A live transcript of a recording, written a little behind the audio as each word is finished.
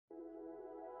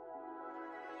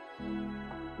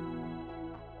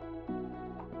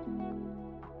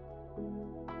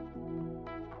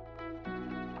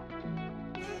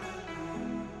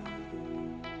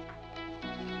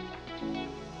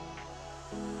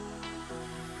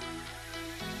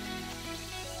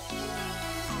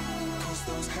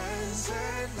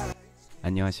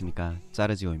안녕하십니까,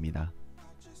 짜르지오입니다.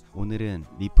 오늘은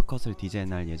리프컷을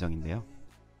디자인할 예정인데요.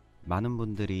 많은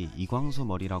분들이 이광수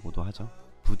머리라고도 하죠.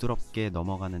 부드럽게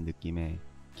넘어가는 느낌의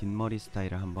긴 머리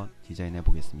스타일을 한번 디자인해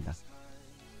보겠습니다.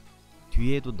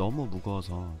 뒤에도 너무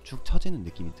무거워서 축 처지는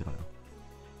느낌이 들어요.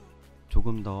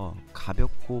 조금 더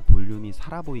가볍고 볼륨이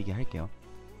살아 보이게 할게요.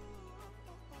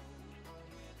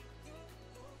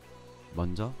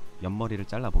 먼저 옆머리를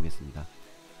잘라 보겠습니다.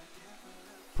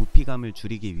 부피감을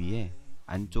줄이기 위해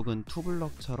안쪽은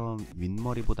투블럭처럼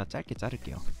윗머리보다 짧게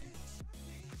자를게요.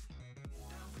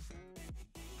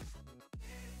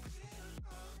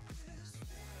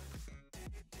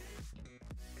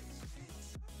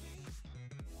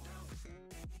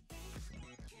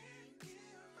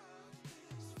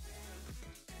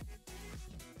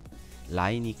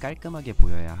 라인이 깔끔하게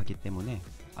보여야 하기 때문에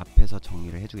앞에서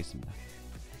정리를 해주겠습니다.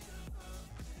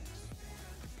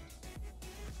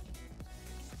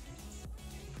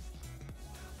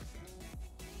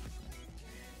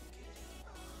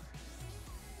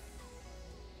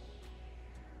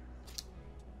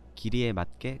 길이에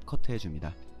맞게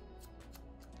커트해줍니다.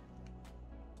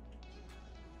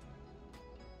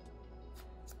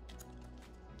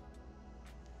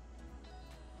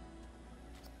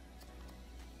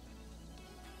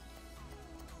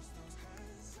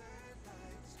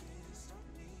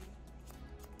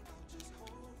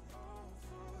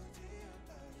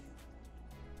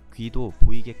 귀도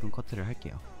보이게끔 커트를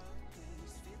할게요.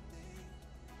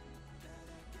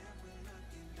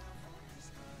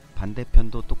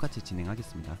 반대편도 똑같이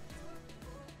진행하겠습니다.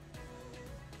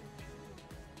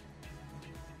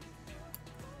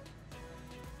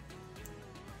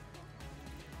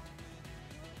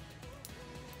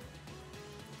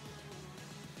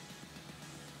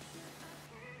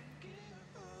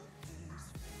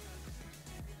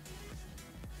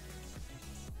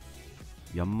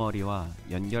 옆머리와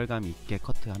연결감 있게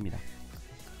커트합니다.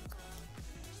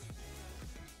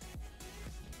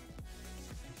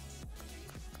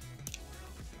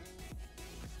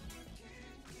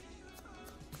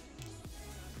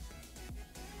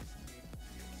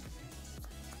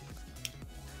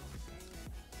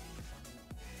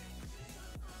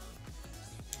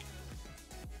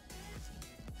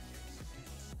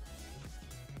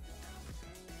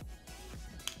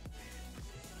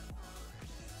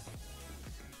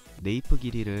 네이프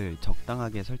길이를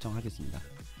적당하게 설정하겠습니다.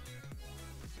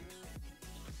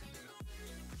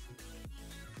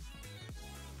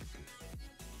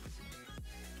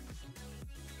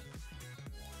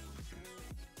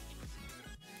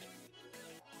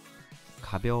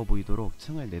 가벼워 보이도록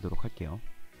층을 내도록 할게요.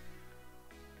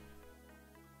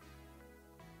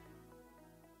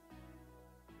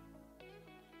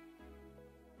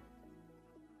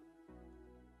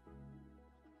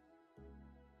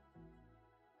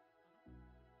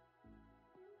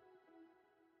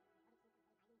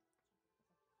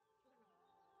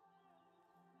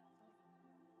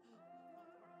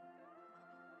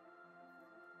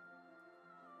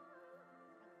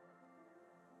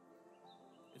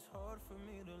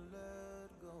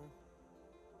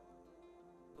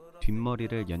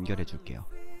 뒷머리를 연결해 줄게요.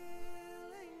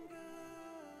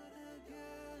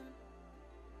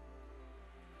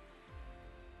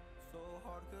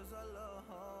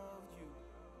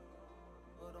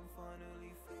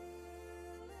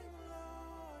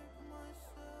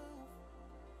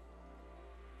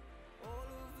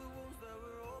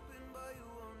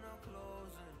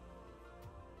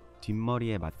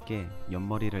 뒷머리에 맞게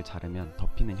옆머리를 자르면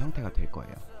덮이는 형태가 될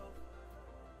거예요.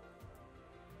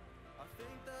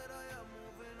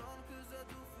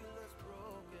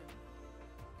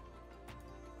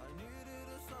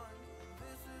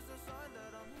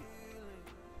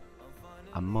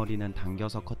 앞머리는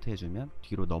당겨서 커트해주면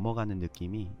뒤로 넘어가는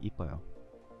느낌이 이뻐요.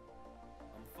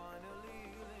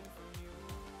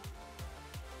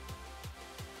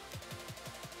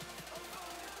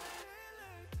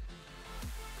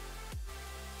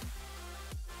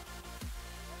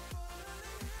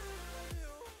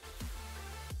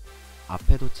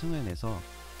 앞에도 층을 내서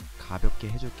가볍게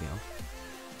해줄게요.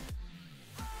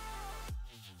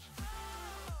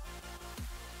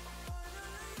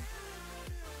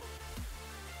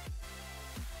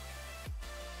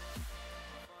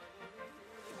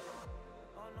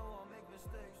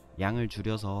 양을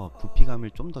줄여서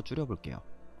부피감을 좀 더 줄여볼게요.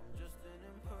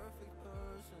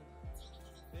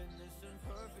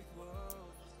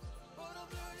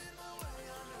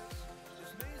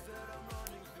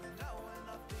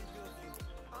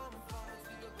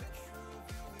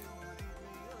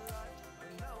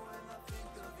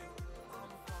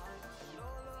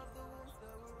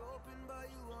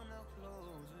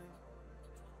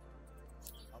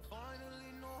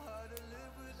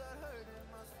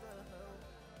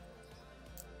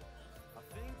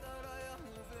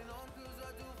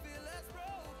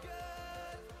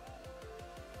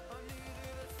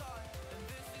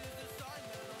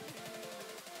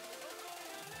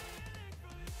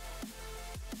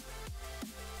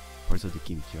 벌써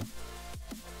느낌 있죠?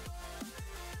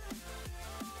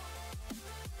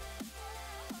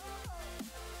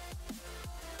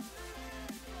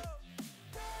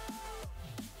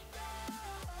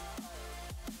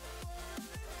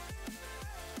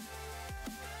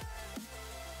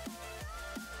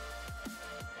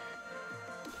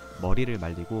 머리를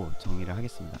말리고 정리를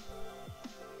하겠습니다.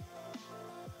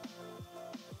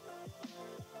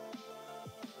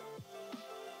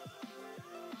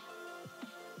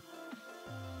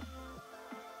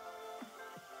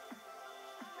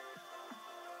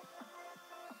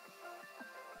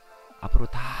 앞으로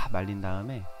다 말린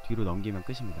다음에 뒤로 넘기면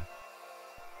끝입니다.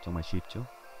 정말 쉽죠?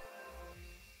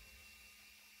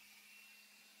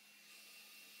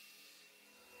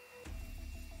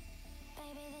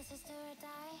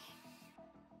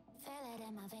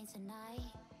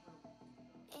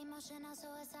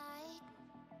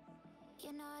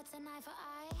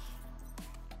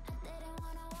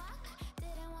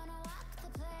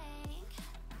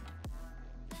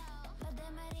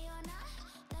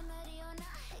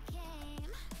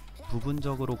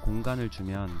 부분적으로 공간을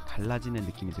주면 갈라지는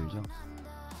느낌이 들죠?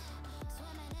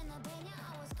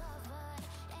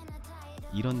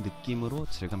 이런 느낌으로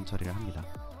질감 처리를 합니다.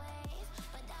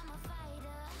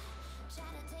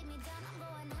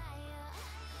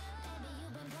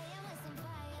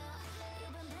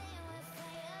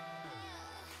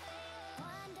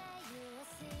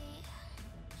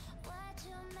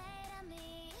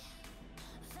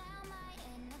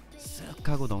 쓱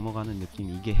하고 넘어가는 느낌,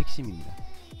 이게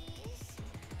핵심입니다.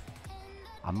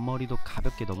 앞머리도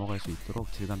가볍게 넘어갈 수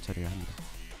있도록 질감 처리를 합니다.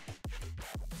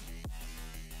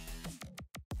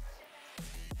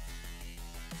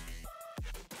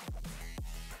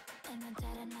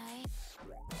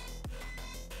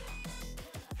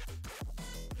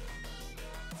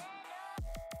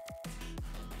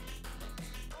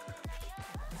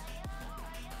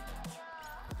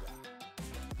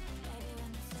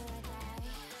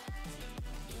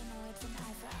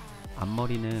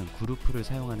 앞머리는 그루프를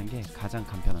사용하는 게 가장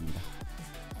간편합니다.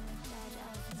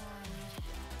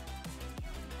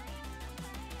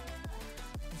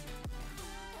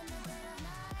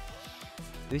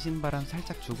 뜨신 바람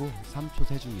살짝 주고 3초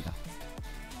세줍니다.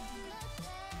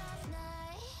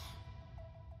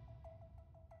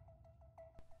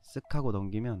 쓱 하고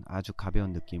넘기면 아주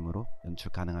가벼운 느낌으로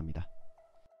연출 가능합니다.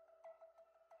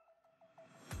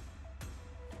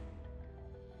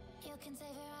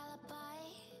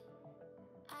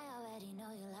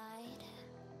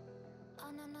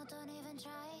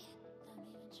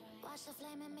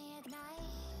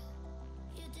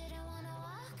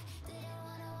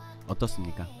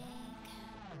 어떻습니까?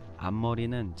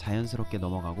 앞머리는 자연스럽게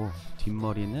넘어가고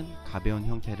뒷머리는 가벼운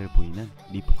형태를 보이는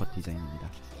리프컷 디자인입니다.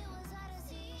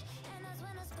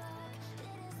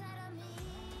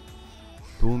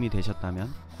 도움이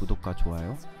되셨다면 구독과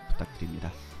좋아요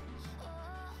부탁드립니다.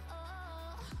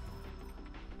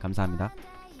 감사합니다.